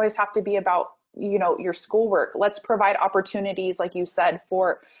doesn't always have to be about, your schoolwork. Let's provide opportunities, like you said,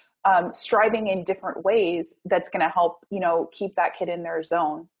 for striving in different ways that's going to help, keep that kid in their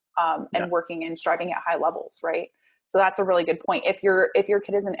zone, Yeah. and working and striving at high levels, right? So that's a really good point. If your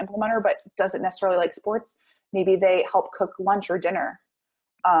kid is an implementer but doesn't necessarily like sports, maybe they help cook lunch or dinner.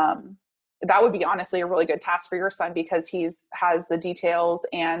 um, that would be honestly a really good task for your son, because has the details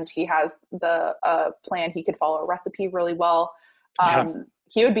and he has the plan. He could follow a recipe really well. Yeah.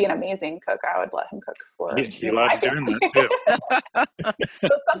 He would be an amazing cook. I would let him cook for He my loves doing family. that too.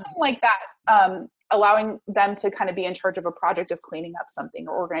 So something like that, allowing them to kind of be in charge of a project of cleaning up something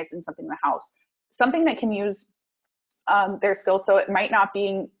or organizing something in the house, something that can use their skills. So it might not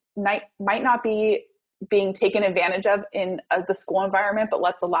be being taken advantage of in the school environment, but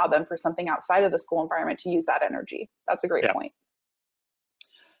let's allow them for something outside of the school environment to use that energy. That's a great Yeah. point.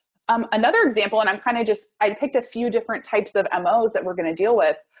 Another example, and I picked a few different types of MOs that we're going to deal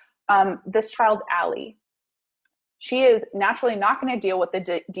with. This child's Allie. She is naturally not going to deal with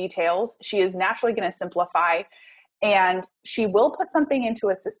the details. She is naturally going to simplify, and she will put something into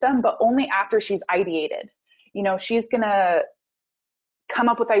a system, but only after she's ideated. She's going to come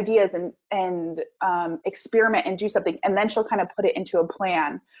up with ideas and experiment and do something, and then she'll kind of put it into a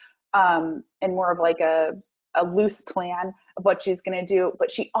plan, and more of like a loose plan of what she's going to do.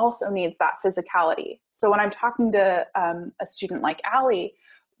 But she also needs that physicality. So when I'm talking to a student like Allie,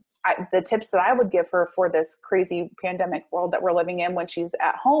 the tips that I would give her for this crazy pandemic world that we're living in when she's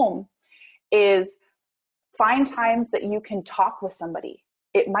at home is find times that you can talk with somebody.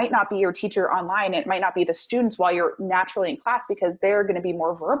 It might not be your teacher online. It might not be the students while you're naturally in class, because they're going to be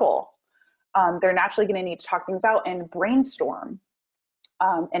more verbal. They're naturally going to need to talk things out and brainstorm,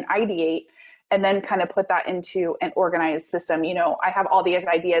 and ideate, and then kind of put that into an organized system. I have all these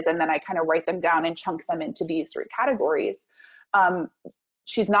ideas, and then I kind of write them down and chunk them into these three categories. Um,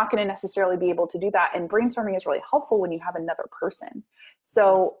 she's not going to necessarily be able to do that. And brainstorming is really helpful when you have another person.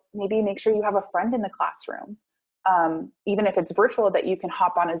 So maybe make sure you have a friend in the classroom, even if it's virtual, that you can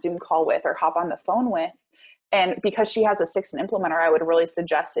hop on a Zoom call with or hop on the phone with. And because she has a 6 and implementer, I would really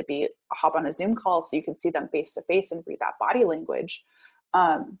suggest it be a hop on a Zoom call so you can see them face to face and read that body language.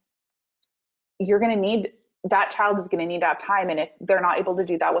 Um, you're going to need that child is going to need to have time. And if they're not able to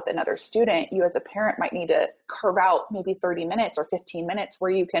do that with another student, you as a parent might need to carve out maybe 30 minutes or 15 minutes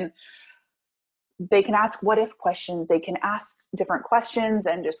where they can ask what if questions. They can ask different questions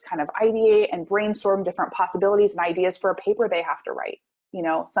and just kind of ideate and brainstorm different possibilities and ideas for a paper they have to write,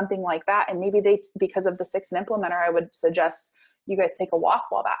 something like that. And maybe because of the 6 and implementer, I would suggest you guys take a walk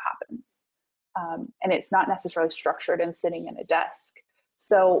while that happens. And it's not necessarily structured and sitting in a desk.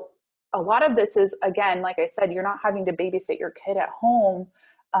 So a lot of this is, again, like I said, you're not having to babysit your kid at home,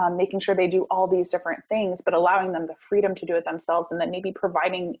 making sure they do all these different things, but allowing them the freedom to do it themselves, and then maybe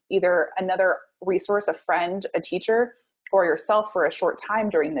providing either another resource, a friend, a teacher, or yourself for a short time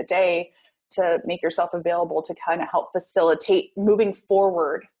during the day to make yourself available to kind of help facilitate moving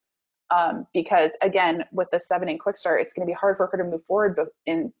forward. Because again, with the 7 and quick start, it's going to be hard for her to move forward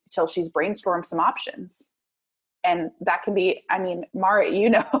until she's brainstormed some options. And that can be, Marit, you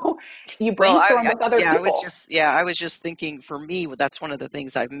Well, brainstorm with other people. I was just thinking, for me, that's one of the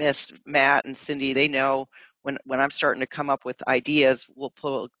things I've missed. Matt and Cindy, they know when I'm starting to come up with ideas, we'll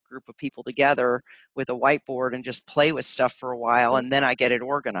pull a group of people together with a whiteboard and just play with stuff for a while, and then I get it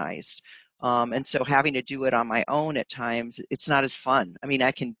organized. And so having to do it on my own at times, it's not as fun. I mean,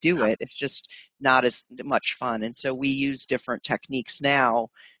 I can do it, it's just not as much fun. And so we use different techniques now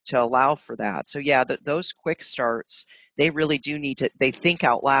to allow for that. So yeah, those quick starts, they really do need to, they think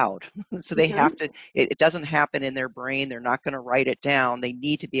out loud. So they have Mm-hmm. to, it doesn't happen in their brain. They're not going to write it down. They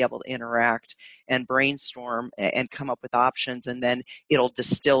need to be able to interact and brainstorm and come up with options, and then it'll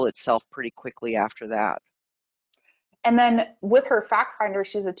distill itself pretty quickly after that. And then with her fact finder,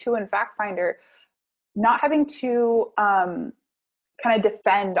 she's a 2 in fact finder, not having to kind of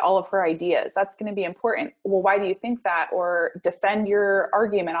defend all of her ideas. That's going to be important. Well, why do you think that? Or defend your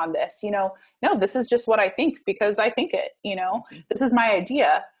argument on this. No, this is just what I think because I think it. This is my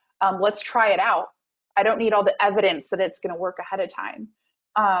idea. Let's try it out. I don't need all the evidence that it's going to work ahead of time.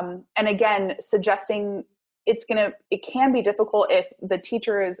 And again, suggesting it can be difficult if the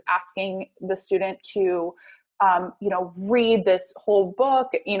teacher is asking the student to read this whole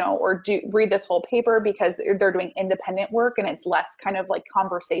book, or read this whole paper because they're doing independent work and it's less kind of like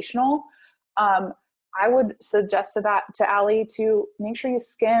conversational. I would suggest to Allie to make sure you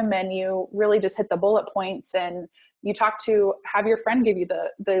skim and you really just hit the bullet points and you have your friend give you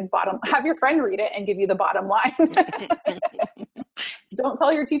the bottom, have your friend read it and give you the bottom line. Don't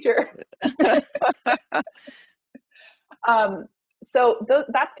tell your teacher. So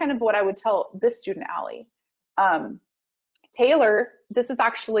that's kind of what I would tell this student, Allie. Taylor, this is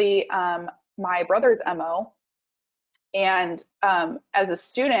actually my brother's MO. And as a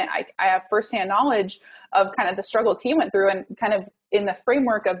student, I have firsthand knowledge of kind of the struggles he went through, and kind of in the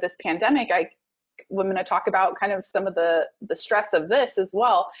framework of this pandemic, I'm going to talk about kind of some of the stress of this as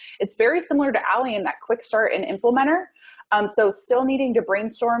well. It's very similar to Allie in that quick start and implementer. So still needing to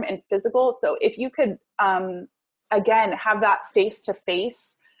brainstorm and physical. So if you could, again, have that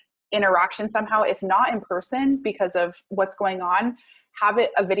face-to-face interaction somehow, if not in person because of what's going on, have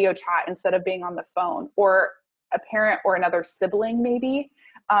it a video chat instead of being on the phone, or a parent or another sibling maybe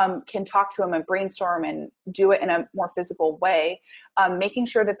can talk to them and brainstorm and do it in a more physical way, making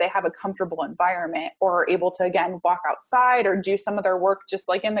sure that they have a comfortable environment or are able to, again, walk outside or do some of their work just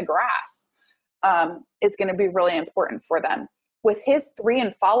like in the grass, is going to be really important for them. With his 3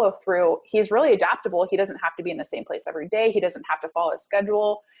 and follow through, he's really adaptable. He doesn't have to be in the same place every day. He doesn't have to follow a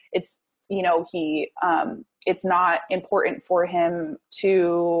schedule. It's, it's not important for him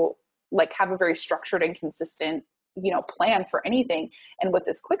to like have a very structured and consistent, plan for anything. And with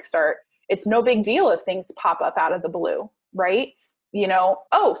this quick start, it's no big deal if things pop up out of the blue, right?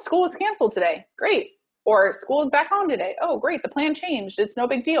 Oh, school is canceled today. Great. Or school is back on today. Oh, great. The plan changed. It's no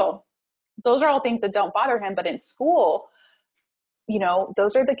big deal. Those are all things that don't bother him. But in school,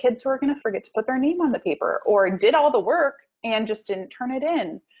 those are the kids who are going to forget to put their name on the paper or did all the work and just didn't turn it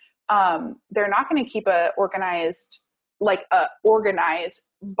in. They're not going to keep a organized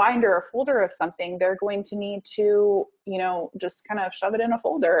binder or folder of something. They're going to need to, just kind of shove it in a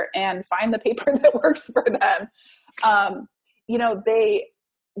folder and find the paper that works for them.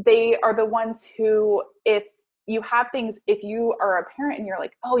 They are the ones who, if you are a parent and you're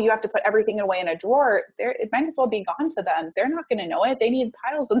like, oh, you have to put everything away in a drawer, it might as well be gone to them. They're not going to know it. They need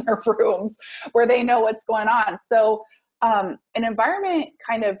piles in their rooms where they know what's going on. So an environment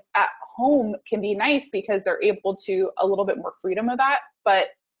kind of at home can be nice because they're able to a little bit more freedom of that, but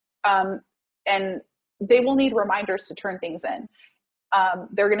and they will need reminders to turn things in.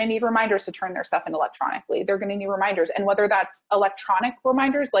 They're going to need reminders to turn their stuff in electronically. They're going to need reminders. And whether that's electronic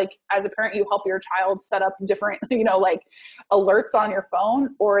reminders, like as a parent, you help your child set up different, like alerts on your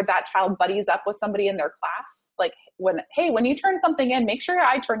phone, or that child buddies up with somebody in their class. Like when you turn something in, make sure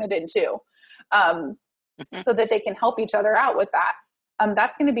I turn it in too. So that they can help each other out with that.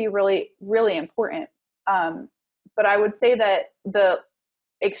 That's going to be really, really important. But I would say that the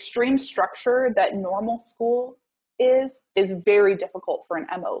extreme structure that normal school is very difficult for an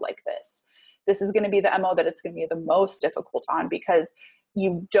MO like this. This is going to be the MO that it's going to be the most difficult on, because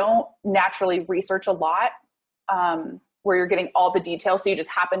you don't naturally research a lot, where you're getting all the details. So you just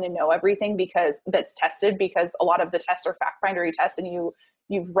happen to know everything because that's tested, because a lot of the tests are fact findery tests and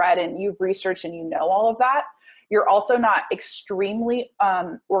you've read and you've researched and you know all of that. You're also not extremely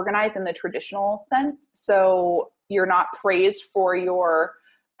organized in the traditional sense. So you're not praised for your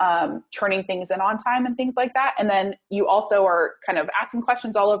turning things in on time and things like that. And then you also are kind of asking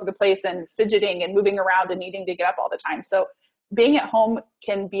questions all over the place and fidgeting and moving around and needing to get up all the time. So being at home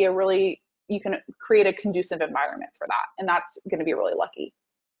can be you can create a conducive environment for that. And that's going to be really lucky.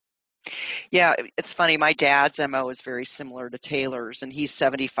 Yeah, it's funny. My dad's MO is very similar to Taylor's, and he's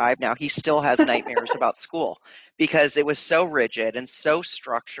 75 now. He still has nightmares about school because it was so rigid and so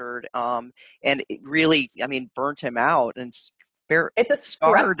structured, and it really, burnt him out and it's a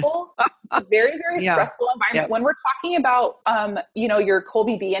stressful, it's a very, very stressful environment. Yep. When we're talking about, your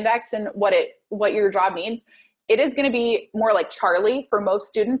Kolbe B index and what your job means, it is going to be more like Charlie for most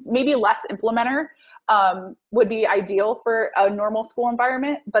students. Maybe less implementer would be ideal for a normal school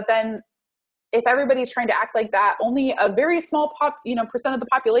environment. But then if everybody's trying to act like that, only a very small percent of the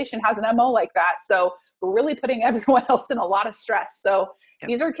population has an MO like that. So we're really putting everyone else in a lot of stress. So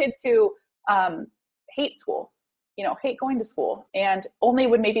These are kids who hate school, hate going to school, and only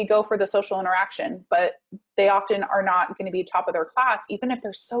would maybe go for the social interaction, but they often are not going to be top of their class, even if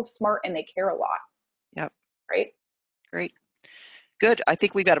they're so smart and they care a lot. Yep. Right? Great. Good. I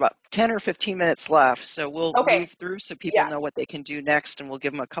think we've got about 10 or 15 minutes left, so we'll Okay. move through so people Yeah. know what they can do next, and we'll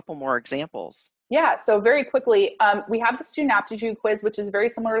give them a couple more examples. Yeah, so very quickly, we have the student aptitude quiz, which is very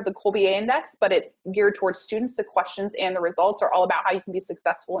similar to the Kolbe index, but it's geared towards students. The questions and the results are all about how you can be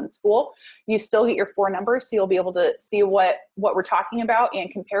successful in school. You still get your 4 numbers, so you'll be able to see what we're talking about and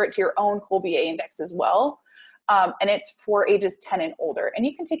compare it to your own Kolbe index as well. And it's for ages 10 and older. And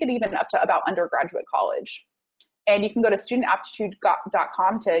you can take it even up to about undergraduate college. And you can go to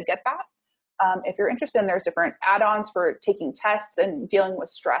studentaptitude.com to get that. If you're interested, and there's different add-ons for taking tests and dealing with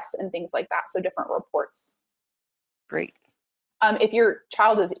stress and things like that. So different reports. Great. If your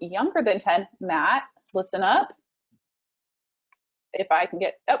child is younger than 10, Matt, listen up. If I can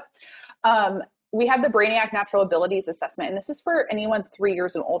get, we have the Brainiac Natural Abilities Assessment, and this is for anyone 3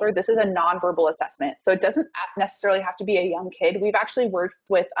 years and older. This is a nonverbal assessment, so it doesn't necessarily have to be a young kid. We've actually worked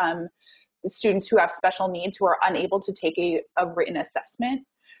with students who have special needs who are unable to take a written assessment.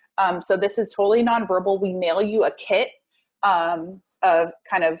 So this is totally nonverbal. We mail you a kit of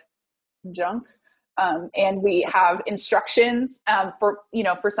kind of junk. And we have instructions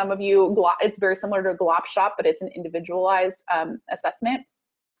for some of you, it's very similar to a glop shop, but it's an individualized assessment.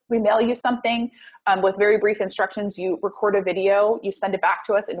 We mail you something with very brief instructions. You record a video, you send it back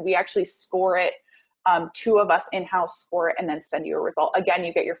to us, and we actually score it. 2 of us in-house score it and then send you a result. Again,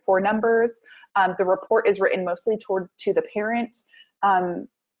 you get your 4 numbers. The report is written mostly to the parent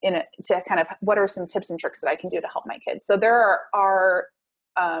to kind of what are some tips and tricks that I can do to help my kids. So there are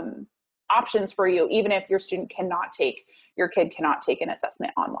options for you, even if your kid cannot take an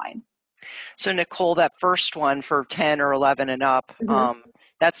assessment online. So Nicole, that first one for 10 or 11 and up,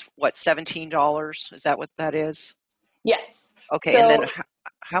 that's what, $17? Is that what that is? Yes. Okay, so, and then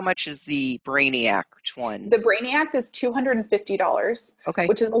how much is the Brainiac one? The Brainiac is $250, okay,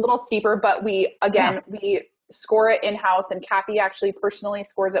 which is a little steeper, but we score it in-house, and Kathy actually personally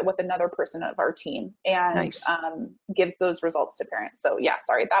scores it with another person of our team and nice. Gives those results to parents. So yeah,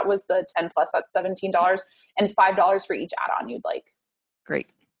 sorry, that was the 10 plus, that's $17 and $5 for each add-on you'd like. Great.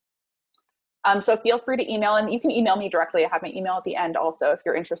 So feel free to email, and you can email me directly. I have my email at the end also if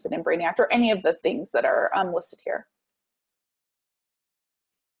you're interested in Brainiac or any of the things that are listed here.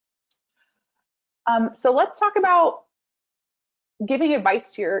 So let's talk about giving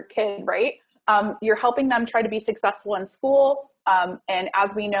advice to your kid, right? You're helping them try to be successful in school. And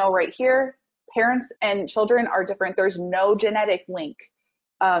as we know right here, parents and children are different. There's no genetic link.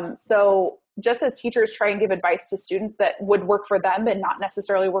 So just as teachers try and give advice to students that would work for them and not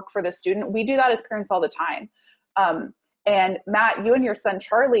necessarily work for the student, we do that as parents all the time. And Matt, you and your son,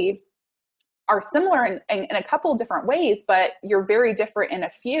 Charlie, are similar in a couple of different ways, but you're very different in a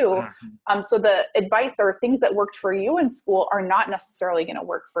few. So the advice or things that worked for you in school are not necessarily going to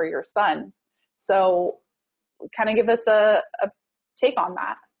work for your son. So kind of give us a take on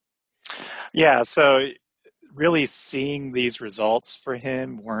that. Yeah, so really seeing these results for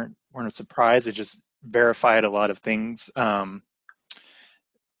him weren't a surprise. It just verified a lot of things. The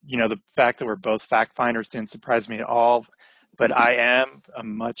fact that we're both fact finders didn't surprise me at all, but I am a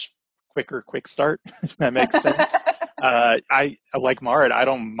much quick start, if that makes sense. I like Marit, I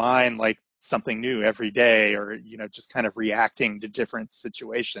don't mind like something new every day, or just kind of reacting to different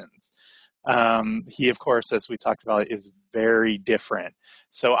situations. He, of course, as we talked about, is very different.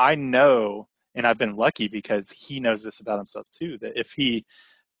 So I know, and I've been lucky because he knows this about himself too, that if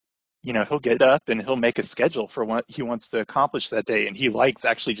he'll get up and he'll make a schedule for what he wants to accomplish that day. And he likes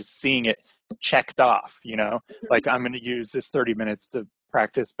actually just seeing it checked off, like I'm going to use this 30 minutes to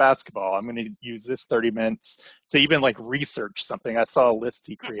practice basketball. I'm going to use this 30 minutes to even like research something. I saw a list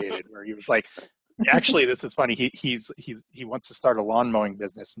he created where he was like, actually, this is funny. He wants to start a lawn mowing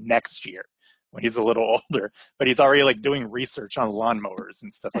business next year when he's a little older, but he's already like doing research on lawnmowers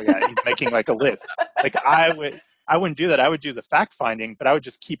and stuff like that. He's making like a list. Like I wouldn't do that. I would do the fact finding, but I would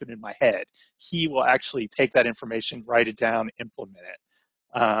just keep it in my head. He will actually take that information, write it down, implement it,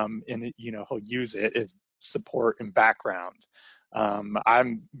 and he'll use it as support and background.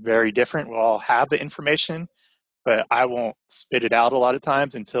 I'm very different. We'll all have the information, but I won't spit it out a lot of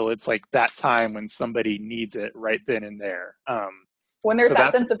times until it's like that time when somebody needs it right then and there. When there's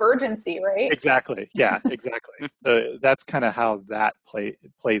that sense of urgency, right? Exactly. Yeah, exactly. That's kind of how that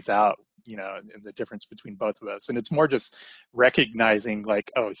plays out, and the difference between both of us. And it's more just recognizing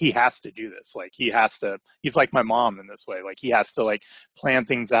like, oh, he has to do this. Like he's like my mom in this way. Like he has to like plan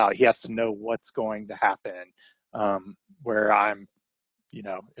things out. He has to know what's going to happen. Where I'm,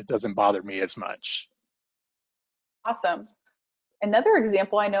 it doesn't bother me as much. Awesome. Another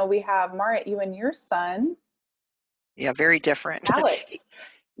example, I know we have Marit, you and your son. Yeah, very different. Alex,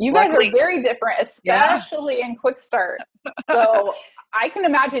 you guys are Luckily, very different, yeah. especially in Quick Start. So I can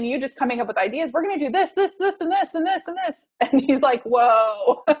imagine you just coming up with ideas. We're going to do this, this, this, and this, and this, and this. And he's like,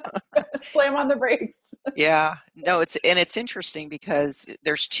 whoa, slam on the brakes. Yeah, no, it's interesting because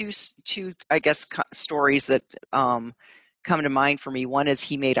there's two I guess stories that come to mind for me. One is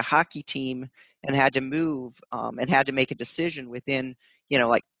he made a hockey team and had to move and had to make a decision within,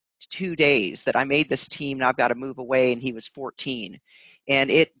 like 2 days that I made this team and I've got to move away, and he was 14. And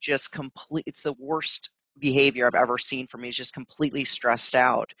it's the worst behavior I've ever seen from me. He's just completely stressed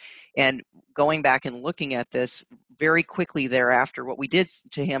out. And going back and looking at this very quickly thereafter, what we did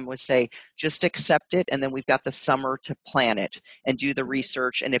to him was say, just accept it, and then we've got the summer to plan it and do the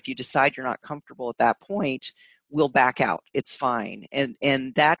research. And if you decide you're not comfortable at that point, we'll back out. It's fine. And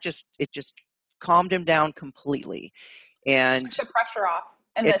it just calmed him down completely. And Took the pressure off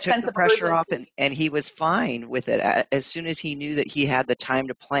and the it took sense the of pressure off, urgency. and he was fine with it as soon as he knew that he had the time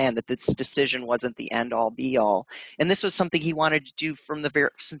to plan, that this decision wasn't the end all be all. And this was something he wanted to do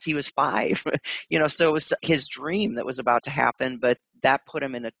since he was 5. So it was his dream that was about to happen, but that put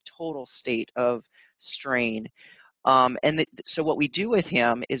him in a total state of strain. So what we do with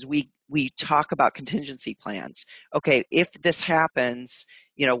him is we talk about contingency plans. Okay, if this happens,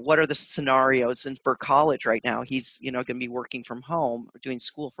 what are the scenarios? And for college right now, he's going to be working from home, or doing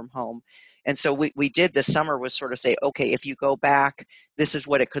school from home. And so we did this summer was sort of say, okay, if you go back, this is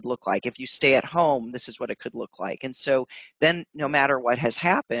what it could look like. If you stay at home, this is what it could look like. And so then no matter what has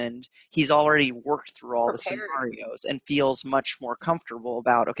happened, he's already worked through all the Prepared. scenarios and feels much more comfortable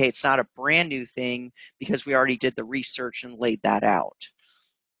about, okay, it's not a brand new thing because we already did the research and laid that out.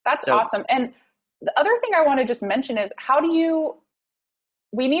 That's So, awesome. And the other thing I want to just mention is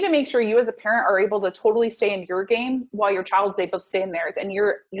we need to make sure you as a parent are able to totally stay in your game while your child's able to stay in theirs. And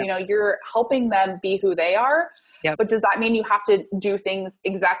yep, you're helping them be who they are. yep, But does that mean you have to do things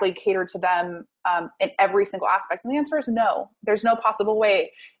exactly cater to them in every single aspect? And the answer is no. There's no possible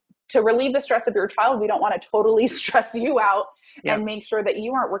way. To relieve the stress of your child, we don't want to totally stress you out yep. and make sure that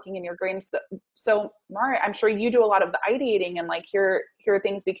you aren't working in your game. So Marit, I'm sure you do a lot of the ideating and like here are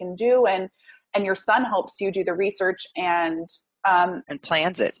things we can do, and your son helps you do the research and And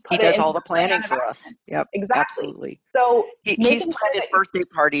plans it. He put it does into all the the plan planning of for us. action. Yep, Exactly. absolutely. So He's making sure planned his that birthday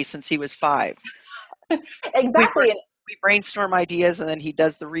party since he was 5. We exactly, and we brainstorm ideas, and then he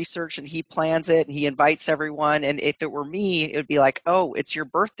does the research and he plans it and he invites everyone. And if it were me, it would be like, oh, it's your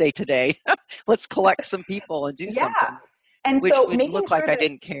birthday today. Let's collect some people and do yeah. something, And which so would making look like sure I that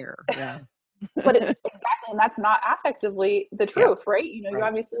didn't care. Yeah. but exactly, and that's not affectively the Yeah. truth, right? You Right.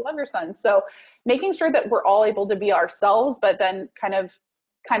 obviously love your son, so making sure that we're all able to be ourselves, but then kind of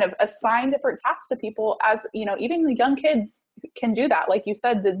assign different tasks to people, as even the young kids can do that. Like you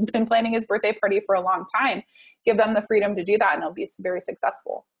said, they've been planning his birthday party for a long time. Give them the freedom to do that, and they'll be very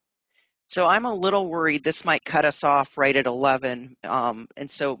successful. So I'm a little worried this might cut us off right at 11. And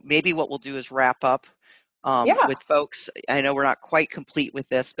so maybe what we'll do is wrap up Yeah. with folks. I know we're not quite complete with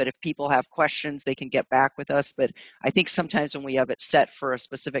this, but if people have questions, they can get back with us. But I think sometimes when we have it set for a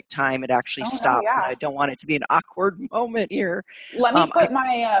specific time, it actually Oh no, stops. And yeah. I don't want it to be an awkward moment here. Let me I put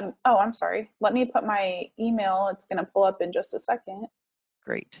my oh, I'm sorry. Let me put my email. It's going to pull up in just a second.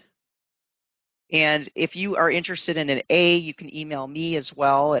 Great. And if you are interested in an A, you can email me as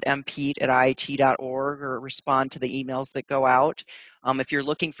well at mpete@iit.org or respond to the emails that go out. If you're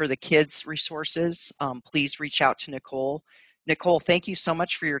looking for the kids' resources, please reach out to Nicole. Nicole, thank you so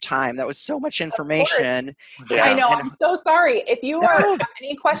much for your time. That was so much Of course. information. I Yeah. know. And I'm so sorry. If you no, have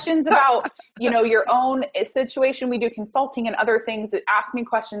any questions about, your own situation, we do consulting and other things. Ask me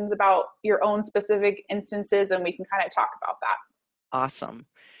questions about your own specific instances, and we can kind of talk about that. awesome.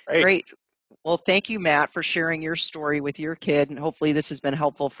 Great. Great. Well, thank you, Matt, for sharing your story with your kid, and hopefully this has been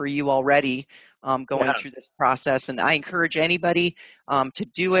helpful for you already going Yeah. through this process. And I encourage anybody to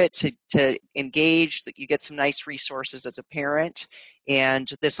do it, to engage, that you get some nice resources as a parent,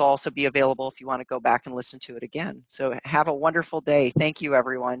 and this will also be available if you want to go back and listen to it again. So have a wonderful day. Thank you,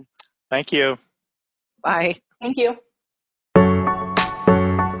 everyone. Thank you. Bye. Thank you.